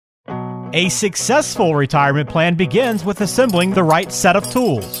A successful retirement plan begins with assembling the right set of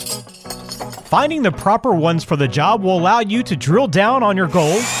tools. Finding the proper ones for the job will allow you to drill down on your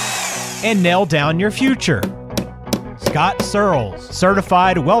goals and nail down your future. Scott Searles,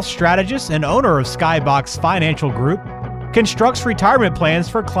 certified wealth strategist and owner of Skybox Financial Group, constructs retirement plans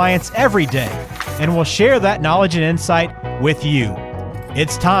for clients every day and will share that knowledge and insight with you.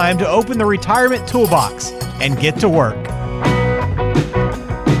 It's time to open the retirement toolbox and get to work.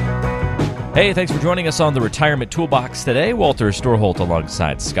 Hey, thanks for joining us on the Retirement Toolbox today. Walter Storholt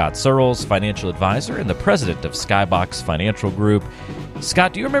alongside Scott Searles, financial advisor and the president of Skybox Financial Group.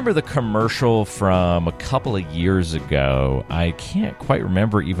 Scott, do you remember the commercial from a couple of years ago? I can't quite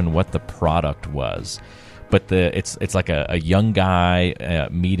remember even what the product was. But it's like a young guy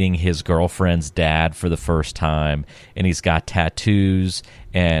meeting his girlfriend's dad for the first time, and he's got tattoos,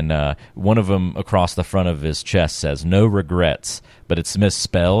 and one of them across the front of his chest says "No regrets," but it's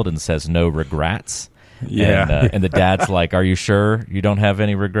misspelled and says "No regrets." Yeah. And the dad's like, "Are you sure you don't have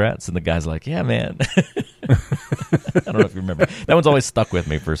any regrets?" And the guy's like, "Yeah, man." I don't know if you remember. That one's always stuck with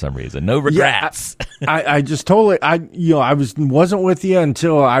me for some reason. No regrets. Yeah, I just totally wasn't with you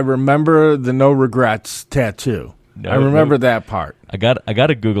until I remember the no regrets tattoo. I remember that part. I got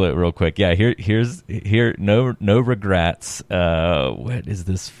to Google it real quick. Yeah, here's no regrets. What is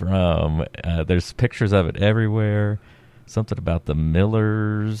this from? There's pictures of it everywhere. Something about the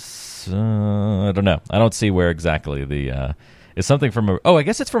Millers. I don't know. I don't see where exactly the. It's something from I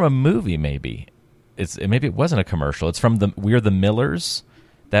guess it's from a movie. Maybe it wasn't a commercial. It's from We're the Millers.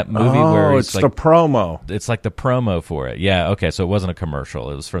 That movie where it's like, the promo. It's like the promo for it. Yeah. Okay. So it wasn't a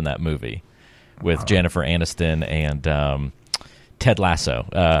commercial. It was from that movie with Jennifer Aniston and Ted Lasso.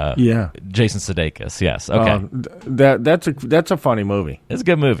 Jason Sudeikis. Yes. Okay. That's a funny movie. It's a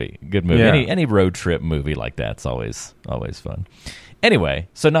good movie. Good movie. Yeah. Any road trip movie like that's always fun. Anyway,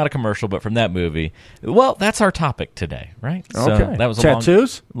 so not a commercial, but from that movie. Well, that's our topic today, right? Okay. So that was a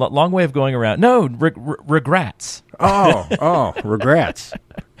tattoos. Long way of going around. No, regrets. Regrets.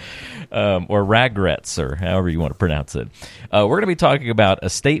 Or ragrets, or however you want to pronounce it. We're going to be talking about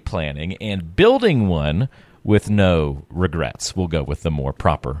estate planning and building one with no regrets. We'll go with the more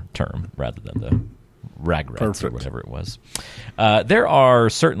proper term rather than the ragrets or whatever it was. There are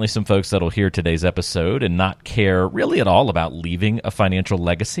certainly some folks that'll hear today's episode and not care really at all about leaving a financial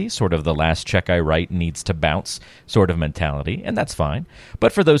legacy, sort of the last check I write needs to bounce sort of mentality, and that's fine.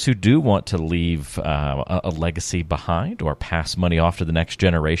 But for those who do want to leave a legacy behind or pass money off to the next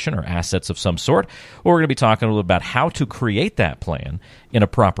generation or assets of some sort, we're going to be talking a little about how to create that plan in a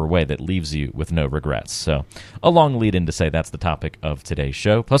proper way that leaves you with no regrets. So a long lead in to say that's the topic of today's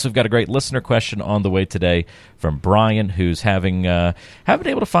show. Plus, we've got a great listener question on the way today from Brian, who's haven't been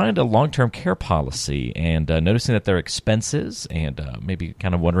able to find a long-term care policy and noticing that their expenses and maybe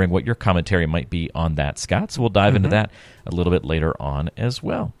kind of wondering what your commentary might be on that, Scott. So we'll dive into that a little bit later on as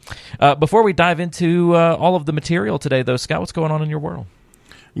well. Before we dive into all of the material today, though, Scott, what's going on in your world?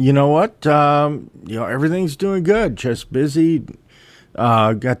 You know what? Everything's doing good. Just busy.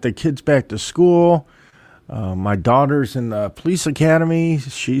 Got the kids back to school. My daughter's in the police academy.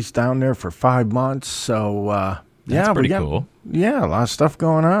 She's down there for 5 months. So, that's pretty cool. Yeah, a lot of stuff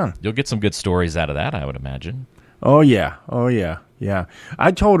going on. You'll get some good stories out of that, I would imagine. Oh, yeah.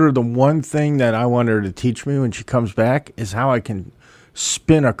 I told her the one thing that I want her to teach me when she comes back is how I can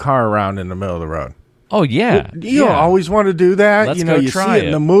spin a car around in the middle of the road. Oh, yeah. You always want to do that. Let's you try see it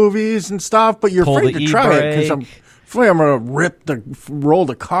in the movies and stuff, but you're Pull afraid the to try it because e-brake. I'm going to roll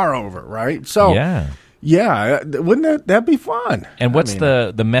the car over, right? So, yeah, wouldn't that be fun? And what's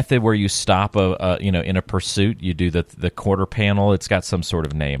the method where you stop in a pursuit? You do the quarter panel. It's got some sort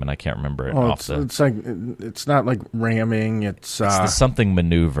of name, and I can't remember it. It's not like ramming. It's the something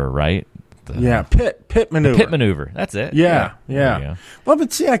maneuver, right? Pit maneuver. Pit maneuver. That's it. Yeah. Well,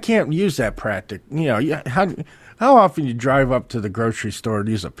 but see, I can't use that how often you drive up to the grocery store to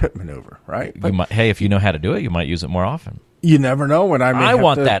use a pit maneuver, right? But if you know how to do it, you might use it more often. You never know when I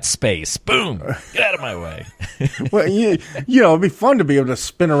want that space. Boom! Get out of my way. Well, it'd be fun to be able to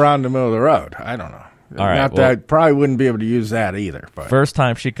spin around in the middle of the road. I don't know. All right. I probably wouldn't be able to use that either. But. First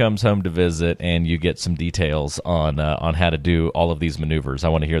time she comes home to visit, and you get some details on how to do all of these maneuvers. I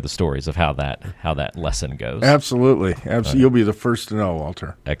want to hear the stories of how that lesson goes. Absolutely. You'll be the first to know,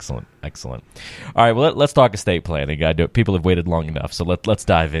 Walter. Excellent. All right. Well, let's talk estate planning. People have waited long enough, so let's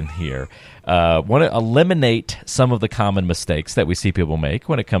dive in here. Want to eliminate some of the common mistakes that we see people make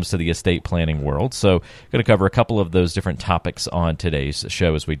when it comes to the estate planning world. So going to cover a couple of those different topics on today's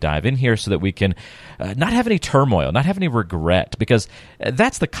show as we dive in here so that we can not have any turmoil, not have any regret, because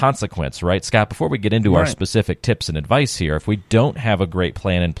that's the consequence, right, Scott? Before we get into our specific tips and advice here, if we don't have a great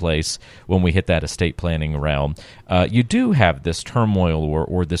plan in place when we hit that estate planning realm, you do have this turmoil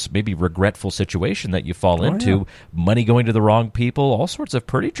or this maybe regretful situation that you fall into, money going to the wrong people, all sorts of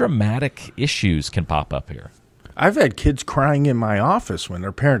pretty dramatic issues can pop up here. I've had kids crying in my office when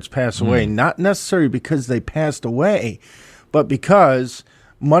their parents pass away, not necessarily because they passed away, but because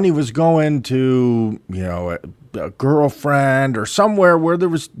money was going to, a girlfriend or somewhere where there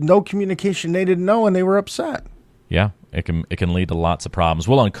was no communication, they didn't know, and they were upset. Yeah, it can lead to lots of problems.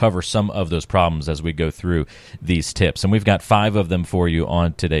 We'll uncover some of those problems as we go through these tips, and we've got 5 of them for you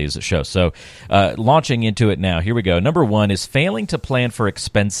on today's show. So launching into it now, here we go. Number 1 is failing to plan for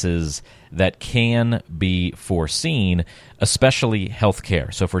expenses that can be foreseen, especially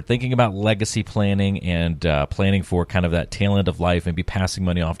healthcare. So if we're thinking about legacy planning and planning for kind of that tail end of life, maybe passing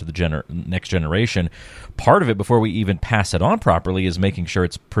money off to the next generation, part of it before we even pass it on properly is making sure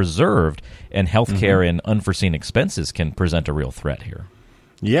it's preserved, and healthcare and unforeseen expenses can present a real threat here.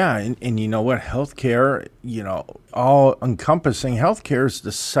 Yeah, and you know what? Healthcare, all encompassing healthcare is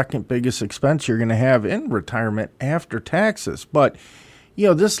the second biggest expense you're going to have in retirement after taxes. But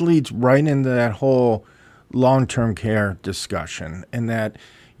this leads right into that whole long-term care discussion, and that,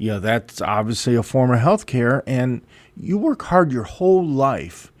 that's obviously a form of health care, and you work hard your whole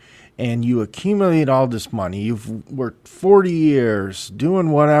life, and you accumulate all this money. You've worked 40 years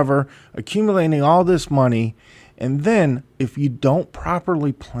doing whatever, accumulating all this money, and then if you don't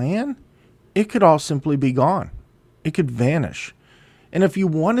properly plan, it could all simply be gone. It could vanish. And if you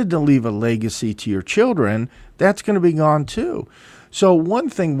wanted to leave a legacy to your children, that's going to be gone too. So one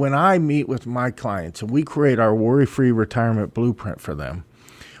thing, when I meet with my clients and we create our worry-free retirement blueprint for them,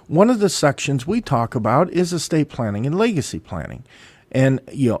 one of the sections we talk about is estate planning and legacy planning. And,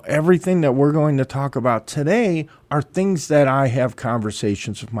 everything that we're going to talk about today are things that I have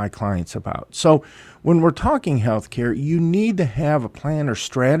conversations with my clients about. So when we're talking healthcare, you need to have a plan or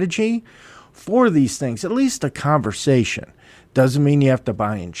strategy for these things, at least a conversation. Doesn't mean you have to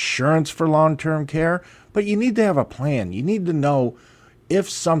buy insurance for long-term care, but you need to have a plan. You need to know if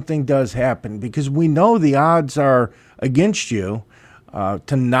something does happen, because we know the odds are against you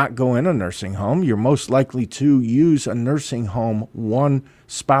to not go in a nursing home. You're most likely to use a nursing home, one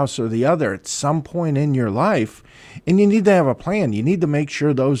spouse or the other, at some point in your life, and you need to have a plan. You need to make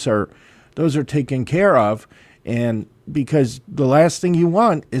sure those are taken care of, and because the last thing you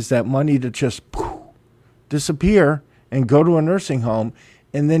want is that money to just disappear and go to a nursing home,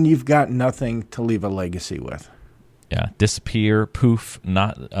 and then you've got nothing to leave a legacy with. Yeah, disappear, poof,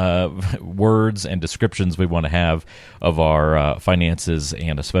 not words and descriptions we want to have of our finances,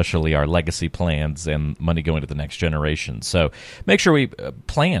 and especially our legacy plans and money going to the next generation. So make sure we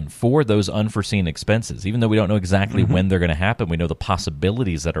plan for those unforeseen expenses. Even though we don't know exactly when they're going to happen, we know the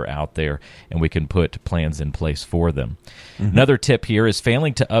possibilities that are out there, and we can put plans in place for them. Another tip here is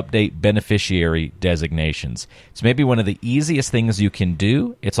failing to update beneficiary designations. It's maybe one of the easiest things you can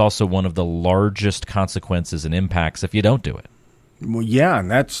do. It's also one of the largest consequences and impacts if you don't do it. Well, yeah,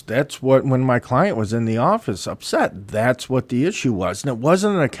 and that's what, when my client was in the office upset, that's what the issue was. And it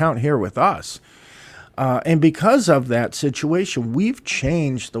wasn't an account here with us. And because of that situation, we've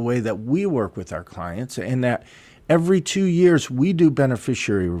changed the way that we work with our clients, and that every 2 years we do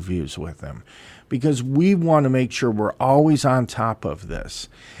beneficiary reviews with them, because we want to make sure we're always on top of this.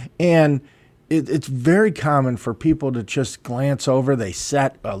 And it's very common for people to just glance over. They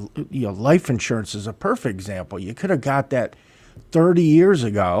set, life insurance is a perfect example. You could have got that 30 years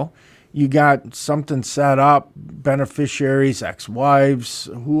ago. You got something set up, beneficiaries, ex-wives,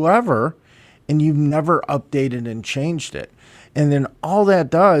 whoever, and you've never updated and changed it. And then all that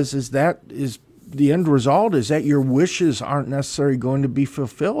does is the end result is that your wishes aren't necessarily going to be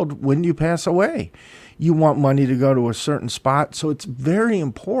fulfilled when you pass away. You want money to go to a certain spot, so it's very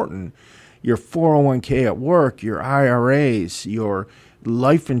important. Your 401k at work, your IRAs, your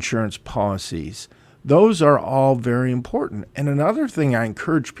life insurance policies, those are all very important. And another thing I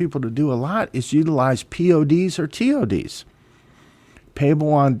encourage people to do a lot is utilize PODs or TODs,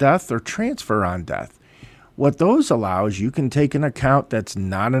 payable on death or transfer on death. What those allow is you can take an account that's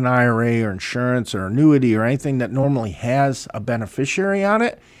not an IRA or insurance or annuity or anything that normally has a beneficiary on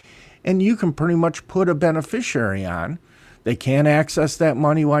it, and you can pretty much put a beneficiary on. They can't access that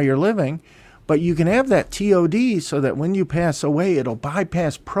money while you're living, but you can have that TOD so that when you pass away, it'll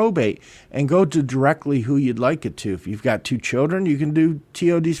bypass probate and go to directly who you'd like it to. If you've got 2 children, you can do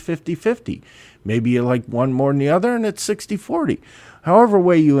TODs 50-50. Maybe you like one more than the other, and it's 60-40. However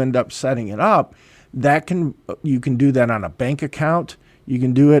way you end up setting it up, you can do that on a bank account. You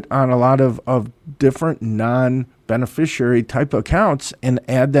can do it on a lot of different non-beneficiary type accounts and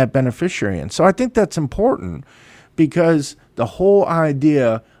add that beneficiary in. So I think that's important, because the whole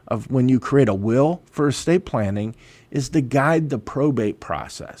idea of when you create a will for estate planning is to guide the probate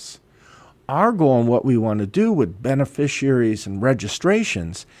process. Our goal and what we want to do with beneficiaries and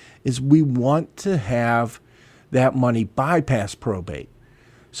registrations is we want to have that money bypass probate.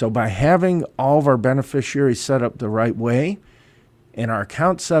 So by having all of our beneficiaries set up the right way and our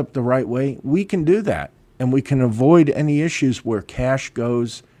accounts set up the right way, we can do that. And we can avoid any issues where cash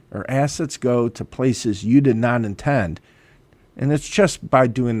goes or assets go to places you did not intend. And it's just by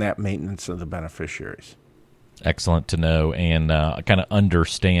doing that maintenance of the beneficiaries. Excellent to know, and kind of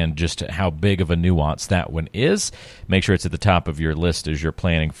understand just how big of a nuance that one is. Make sure it's at the top of your list as you're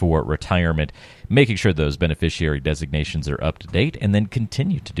planning for retirement, making sure those beneficiary designations are up to date, and then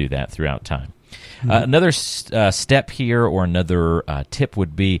continue to do that throughout time. Another step here, or another tip,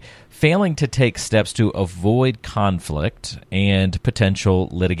 would be failing to take steps to avoid conflict and potential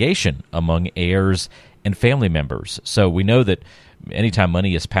litigation among heirs and family members. So we know that anytime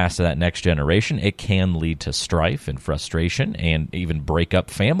money is passed to that next generation, it can lead to strife and frustration and even break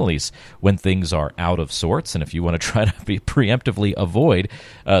up families when things are out of sorts. And if you want to try to preemptively avoid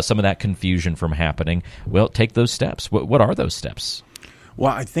some of that confusion from happening, well, take those steps. What are those steps?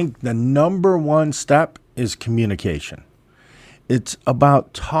 Well, I think the number one step is communication. It's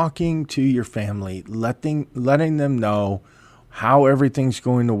about talking to your family, letting them know how everything's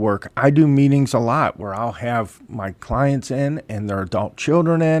going to work. I do meetings a lot where I'll have my clients in and their adult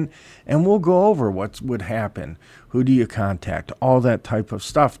children in, and we'll go over what would happen. Who do you contact? All that type of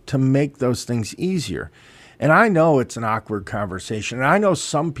stuff to make those things easier. And I know it's an awkward conversation, and I know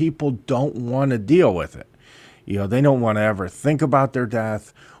some people don't want to deal with it. They don't want to ever think about their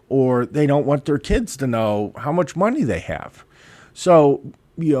death, or they don't want their kids to know how much money they have. So,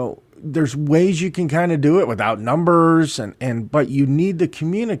 there's ways you can kind of do it without numbers, but you need to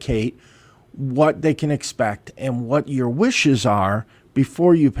communicate what they can expect and what your wishes are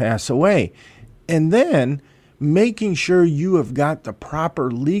before you pass away. And then making sure you have got the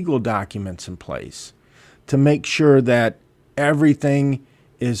proper legal documents in place to make sure that everything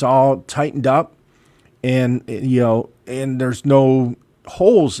is all tightened up and there's no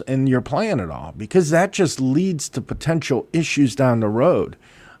holes in your plan at all, because that just leads to potential issues down the road.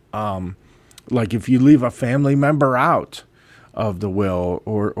 Like if you leave a family member out of the will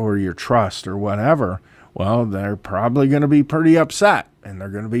or your trust or whatever, well, they're probably going to be pretty upset, and they're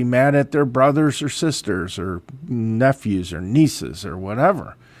going to be mad at their brothers or sisters or nephews or nieces or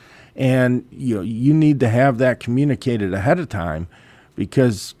whatever. And you need to have that communicated ahead of time,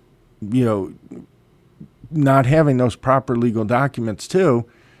 because not having those proper legal documents too,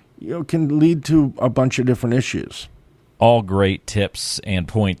 can lead to a bunch of different issues. All great tips and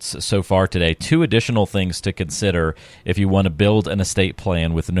points so far today. 2 additional things to consider if you want to build an estate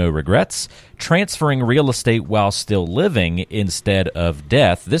plan with no regrets. Transferring real estate while still living instead of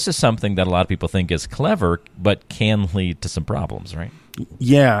death. This is something that a lot of people think is clever, but can lead to some problems, right?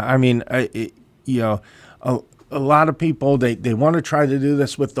 Yeah, I mean, a lot of people, they want to try to do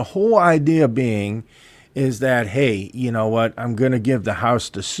this with the whole idea being is that, hey, you know what, I'm going to give the house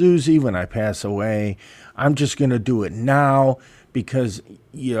to Susie when I pass away. I'm just going to do it now because,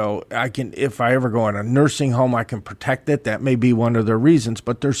 I can, if I ever go in a nursing home, I can protect it. That may be one of the reasons,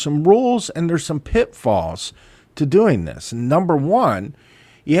 but there's some rules and there's some pitfalls to doing this. And number one,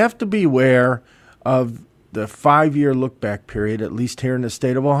 you have to be aware of the 5-year look-back period, at least here in the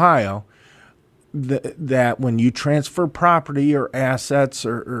state of Ohio, that when you transfer property or assets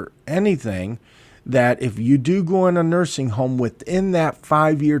or anything, that if you do go in a nursing home within that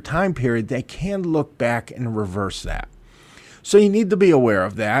 5-year time period, they can look back and reverse that. So you need to be aware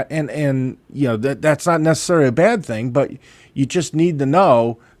of that. And that's not necessarily a bad thing, but you just need to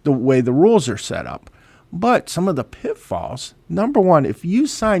know the way the rules are set up. But some of the pitfalls, number one, if you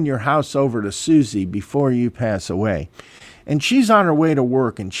sign your house over to Susie before you pass away, and she's on her way to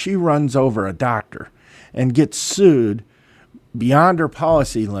work and she runs over a doctor and gets sued beyond her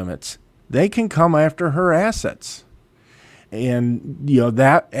policy limits, they can come after her assets. And,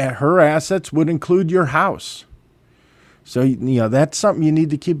 that her assets would include your house. So, that's something you need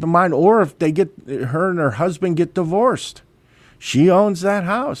to keep in mind. Or if her and her husband get divorced, she owns that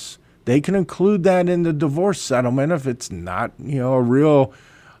house. They can include that in the divorce settlement if it's not, a real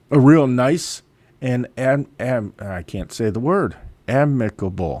nice and I can't say the word,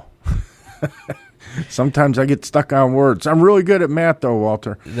 amicable. Sometimes I get stuck on words. I'm really good at math, though,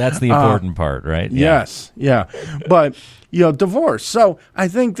 Walter. That's the important part, right? Yeah. Yes, yeah. But, divorce. So I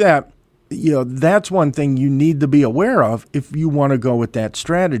think that that's one thing you need to be aware of if you want to go with that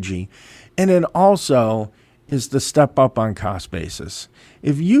strategy. And then also is the step up on cost basis.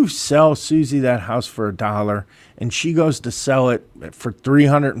 If you sell Susie that house for $1 and she goes to sell it for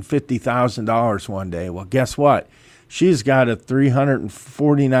 $350,000 one day, well, guess what? She's got a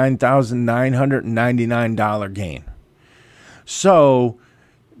 $349,999 gain. So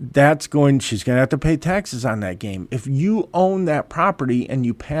she's going to have to pay taxes on that gain. If you own that property and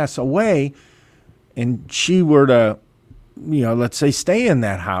you pass away and she were to, let's say stay in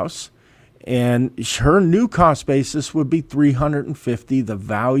that house, and her new cost basis would be $350,000, the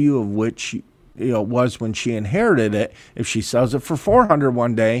value of which was when she inherited it. If she sells it for $400,000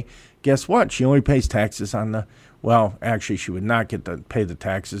 one day, guess what? She only pays taxes on actually she would not get to pay the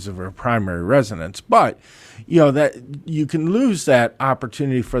taxes of her primary residence, but that you can lose that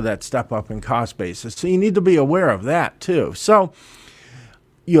opportunity for that step up in cost basis. So you need to be aware of that too. So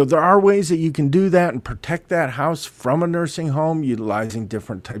there are ways that you can do that and protect that house from a nursing home, utilizing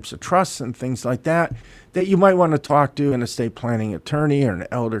different types of trusts and things like that you might want to talk to an estate planning attorney or an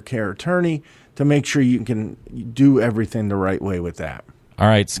elder care attorney to make sure you can do everything the right way with that. All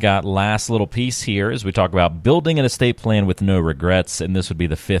right, Scott, last little piece here as we talk about building an estate plan with no regrets, and this would be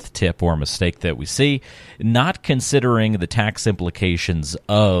the fifth tip or mistake that we see, not considering the tax implications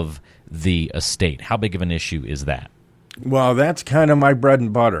of the estate. How big of an issue is that? Well, that's kind of my bread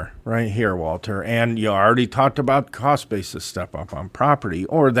and butter right here, Walter. And you already talked about cost basis step up on property,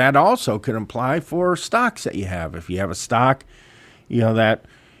 or that also could apply for stocks that you have. If you have a stock, that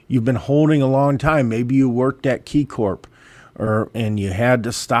you've been holding a long time, maybe you worked at KeyCorp, and you had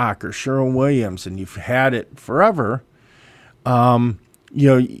the stock or Sherwin-Williams, and you've had it forever.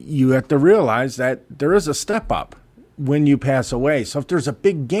 You have to realize that there is a step up when you pass away. So if there's a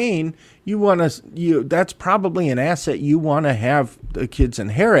big gain, that's probably an asset you want to have the kids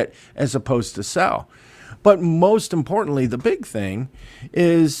inherit as opposed to sell. But most importantly, the big thing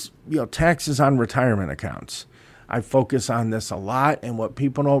is, taxes on retirement accounts. I focus on this a lot, and what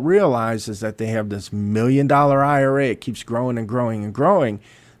people don't realize is that they have this $1 million IRA. It keeps growing and growing and growing.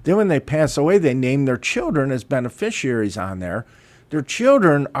 Then when they pass away, they name their children as beneficiaries on there. Their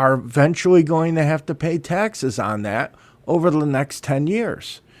children are eventually going to have to pay taxes on that over the next 10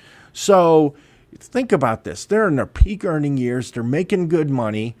 years. So think about this. They're in their peak earning years. They're making good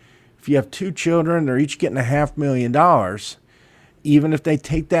money. If you have 2 children, they're each getting $500,000. Even if they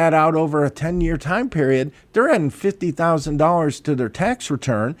take that out over a 10-year time period, they're adding $50,000 to their tax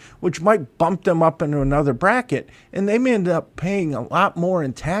return, which might bump them up into another bracket, and they may end up paying a lot more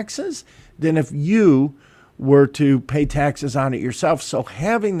in taxes than if you were to pay taxes on it yourself. So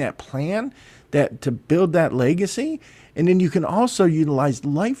having that plan to build that legacy, and then you can also utilize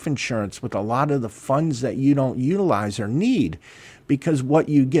life insurance with a lot of the funds that you don't utilize or need, because what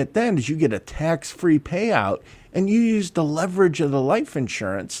you get then is you get a tax-free payout, and you use the leverage of the life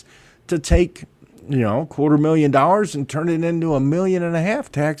insurance to take, $250,000 and turn it into $1.5 million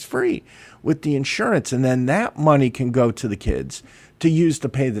tax-free with the insurance. And then that money can go to the kids to use to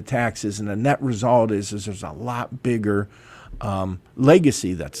pay the taxes. And the net result is there's a lot bigger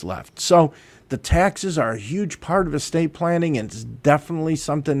legacy that's left. So the taxes are a huge part of estate planning, and it's definitely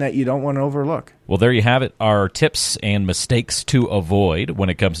something that you don't want to overlook. Well, there you have it, our tips and mistakes to avoid when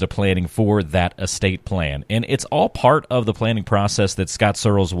it comes to planning for that estate plan. And it's all part of the planning process that Scott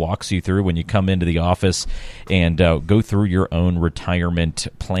Searles walks you through when you come into the office and go through your own retirement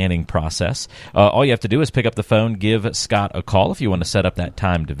planning process. All you have to do is pick up the phone, give Scott a call if you want to set up that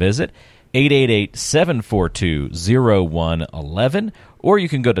time to visit. 888-742-0111, or you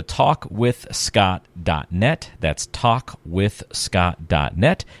can go to talkwithscott.net. That's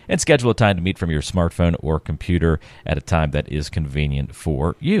talkwithscott.net, and schedule a time to meet from your smartphone or computer at a time that is convenient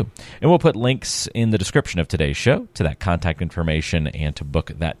for you. And we'll put links in the description of today's show to that contact information and to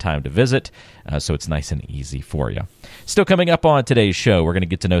book that time to visit, so it's nice and easy for you. Still coming up on today's show, we're going to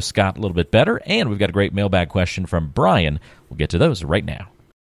get to know Scott a little bit better, and we've got a great mailbag question from Brian. We'll get to those right now.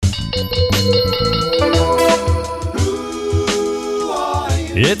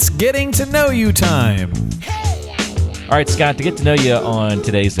 It's getting to know you time. All right, Scott, to get to know you on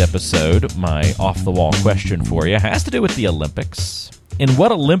today's episode, my off-the-wall question for you has to do with the Olympics. In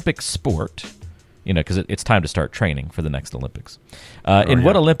what Olympic sport, because it's time to start training for the next Olympics,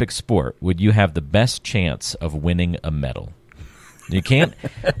 what Olympic sport would you have the best chance of winning a medal? You can't.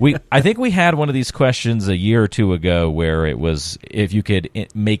 I think we had one of these questions a year or two ago where it was if you could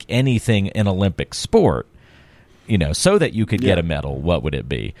make anything an Olympic sport, so that you could get a medal, what would it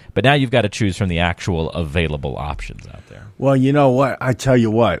be? But now you've got to choose from the actual available options out there. Well, you know what? I tell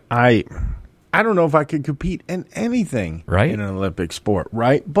you what, I I don't know if I could compete in anything Right. in an Olympic sport,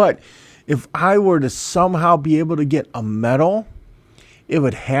 right? But if I were to somehow be able to get a medal, it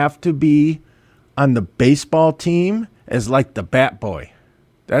would have to be on the baseball team as like the bat boy.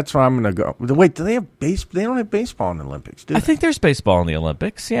 That's where I'm going to go. Wait, do they have They don't have baseball in the Olympics, do they? I think there's baseball in the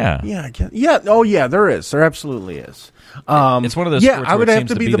Olympics. Yeah. Yeah, I guess. Yeah. Oh, yeah. There is. There absolutely is. It's one of those sports I where would it have seems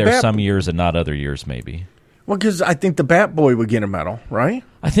to to be be the there bat. some years and not other years, maybe. Well, because I think the bat boy would get a medal, right?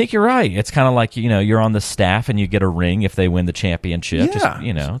 I think you're right. It's kind of like, you're on the staff and you get a ring if they win the championship. Yeah.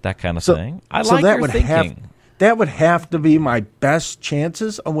 Just, that kind of thing. I so like that your would thinking. that would have to be my best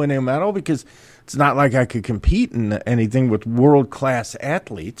chances of winning a medal, because it's not like I could compete in anything with world-class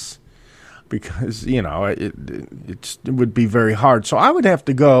athletes, because, it would be very hard. So I would have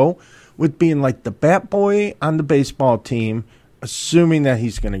to go with being like the bat boy on the baseball team, assuming that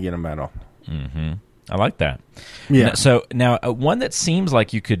he's going to get a medal. I like that. Yeah. So now one that seems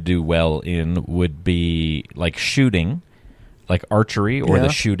like you could do well in would be like shooting, like archery or Yeah. the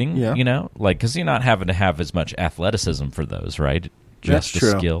shooting, Yeah. because you're not having to have as much athleticism for those, right? That's Just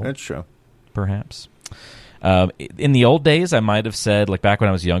true. a skill, That's true. perhaps. In the old days, I might have said, like back when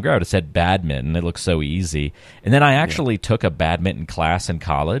I was younger, I would have said badminton. It looks so easy. And then I actually took a badminton class in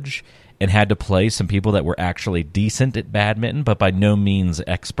college and had to play some people that were actually decent at badminton, but by no means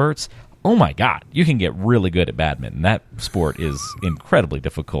experts. Oh my God, you can get really good at badminton. That sport is incredibly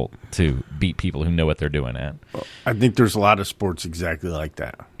difficult to beat people who know what they're doing at. I think there's a lot of sports exactly like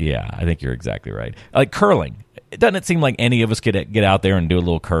that. Yeah, I think you're exactly right. Like curling. Doesn't it seem like any of us could get out there and do a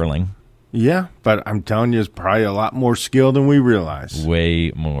little curling? Yeah, but I'm telling you, it's probably a lot more skill than we realize.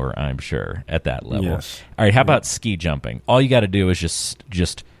 Way more, I'm sure, at that level. Yes. All right, how about ski jumping? All you got to do is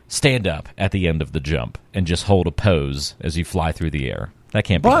just stand up at the end of the jump and just hold a pose as you fly through the air. That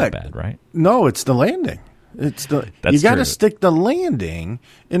can't be that bad, right? No, it's the landing. It's the That's you got true. to stick the landing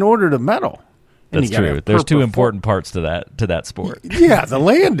in order to medal. And That's you gotta true. have There's two perfor- important parts to that sport. Yeah, the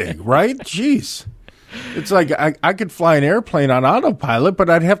landing, right? Jeez, it's like I could fly an airplane on autopilot, but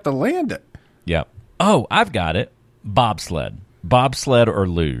I'd have to land it. Yep. Oh, I've got it. Bobsled or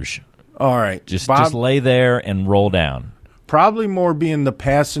luge. All right, Just Bob, lay there and roll down. probably more being the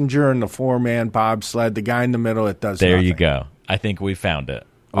passenger in the 4-man bobsled, the guy in the middle. It does. There you nothing. go. I think we found it.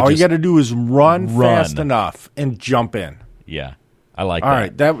 All you got to do is run fast Run. enough and jump in. Yeah, I like All that.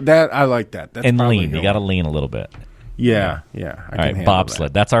 right, that I like that. That's And probably lean. You the got to one. lean a little bit. Yeah. I All can right, handle bobsled.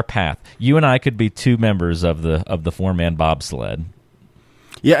 that. That's our path. You and I could be two members of the 4-man bobsled.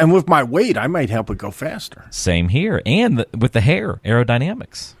 Yeah, and with my weight, I might help it go faster. Same here, and with the hair,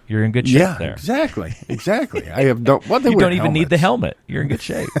 aerodynamics. You're in good shape Yeah, there. exactly. I have no. Well, they You wear don't even need the helmets. helmet. You're in good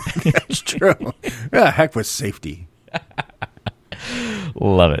shape. That's true. Yeah, heck with safety.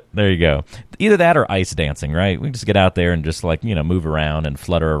 Love it. There you go. Either that or ice dancing, right? We can just get out there and just move around and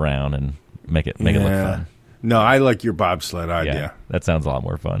flutter around and make it look fun. No, I like your bobsled Yeah, idea. that sounds a lot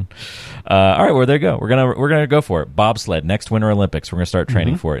more fun. All right, well there you go. We're gonna go for it. Bobsled next Winter Olympics. We're gonna start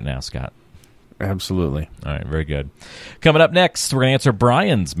training for it now, Scott. Absolutely. All right, very good. Coming up next, we're gonna answer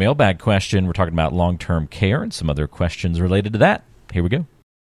Brian's mailbag question. We're talking about long-term care and some other questions related to that. Here we go.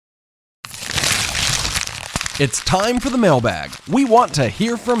 It's time for the mailbag. We want to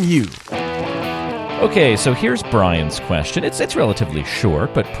hear from you. Okay, so here's Brian's question. It's relatively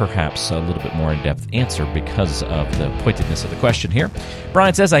short, but perhaps a little bit more in-depth answer because of the pointedness of the question here.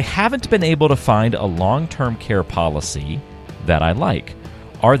 Brian says, I haven't been able to find a long-term care policy that I like.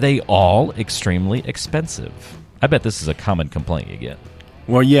 Are they all extremely expensive? I bet this is a common complaint you get.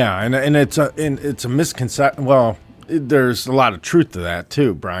 Well, yeah, and it's a misconception. Well, there's a lot of truth to that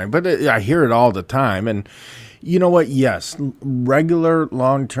too, Brian. But I hear it all the time, and you know what? Yes, regular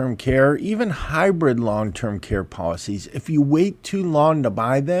long-term care, even hybrid long-term care policies, if you wait too long to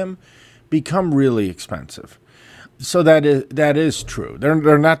buy them, become really expensive. So that is true.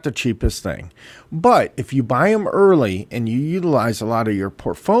 They're not the cheapest thing. But if you buy them early and you utilize a lot of your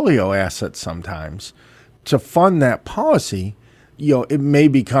portfolio assets sometimes to fund that policy, it may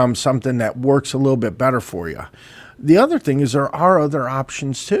become something that works a little bit better for you. The other thing is there are other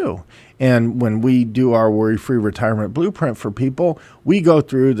options too. And when we do our worry-free retirement blueprint for people, we go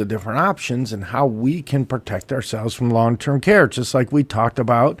through the different options and how we can protect ourselves from long-term care, just like we talked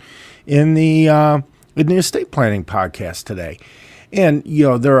about in the estate planning podcast today. And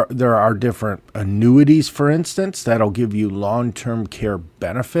there are different annuities, for instance, that'll give you long-term care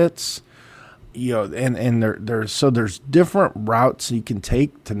benefits. And there's different routes you can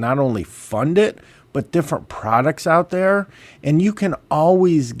take to not only fund it, but different products out there, and you can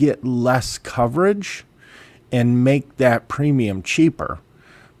always get less coverage and make that premium cheaper.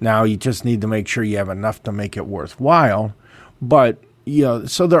 Now, you just need to make sure you have enough to make it worthwhile, but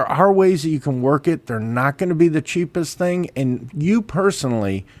so there are ways that you can work it. They're not going to be the cheapest thing. And you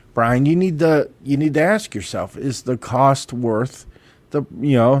personally, Brian, you need to ask yourself, is the cost worth the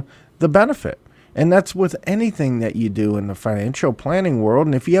benefit? And that's with anything that you do in the financial planning world.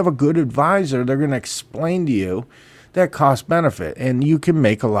 And if you have a good advisor, they're going to explain to you that cost benefit, and you can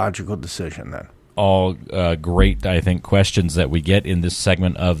make a logical decision then. All great, I think, questions that we get in this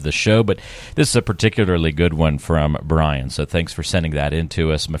segment of the show, but this is a particularly good one from Brian, so thanks for sending that in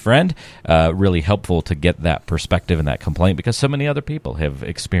to us, my friend. Really helpful to get that perspective and that complaint, because so many other people have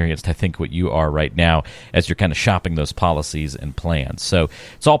experienced, I think, what you are right now as you're kind of shopping those policies and plans. So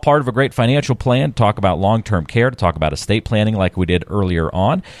it's all part of a great financial plan, talk about long-term care, to talk about estate planning like we did earlier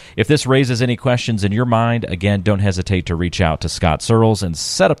on. If this raises any questions in your mind, again, don't hesitate to reach out to Scott Searles and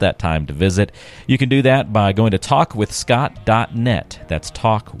set up that time to visit. You can do that by going to talkwithscott.net. That's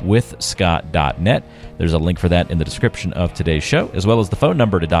talkwithscott.net. There's a link for that in the description of today's show, as well as the phone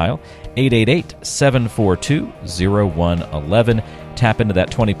number to dial, 888-742-0111. Tap into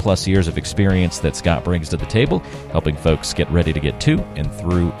that 20-plus years of experience that Scott brings to the table, helping folks get ready to get to and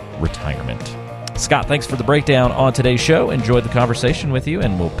through retirement. Scott, thanks for the breakdown on today's show. Enjoyed the conversation with you,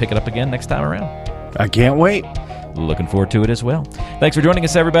 and we'll pick it up again next time around. I can't wait. Looking forward to it as well. Thanks for joining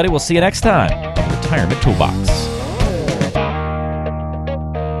us, everybody. We'll see you next time on the Retirement Toolbox.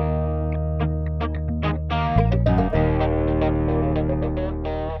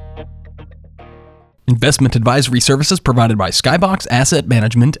 Investment advisory services provided by Skybox Asset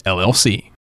Management, LLC.